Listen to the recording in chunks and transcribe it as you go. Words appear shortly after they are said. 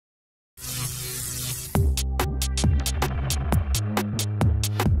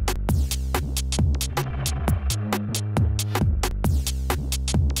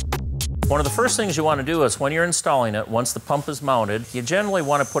One of the first things you want to do is when you're installing it, once the pump is mounted, you generally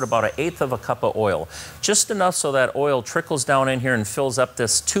want to put about 1/8 of a cup of oil. Just enough so that oil trickles down in here and fills up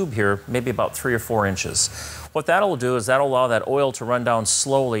this tube here, maybe about 3 or 4 inches. What that'll do is that'll allow that oil to run down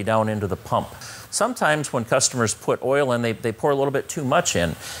slowly down into the pump. Sometimes when customers put oil in, they pour a little bit too much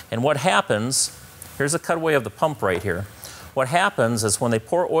in. And what happens, here's a cutaway of the pump right here. What happens is when they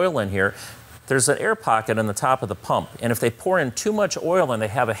pour oil in here, there's an air pocket in the top of the pump, and if they pour in too much oil and they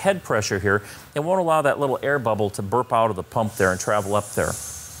have a head pressure here, it won't allow that little air bubble to burp out of the pump there and travel up there.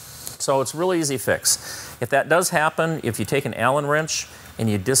 So it's a really easy fix. If that does happen, if you take an Allen wrench and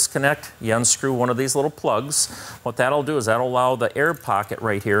you disconnect, you unscrew one of these little plugs, what that'll do is that'll allow the air pocket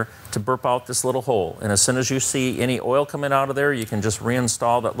right here to burp out this little hole. And as soon as you see any oil coming out of there, you can just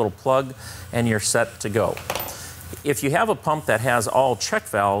reinstall that little plug and you're set to go. If you have a pump that has all check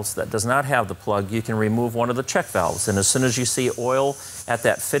valves that does not have the plug, you can remove one of the check valves. And as soon as you see oil at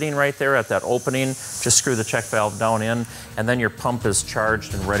that fitting right there, at that opening, just screw the check valve down in, and then your pump is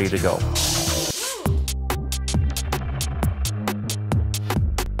charged and ready to go.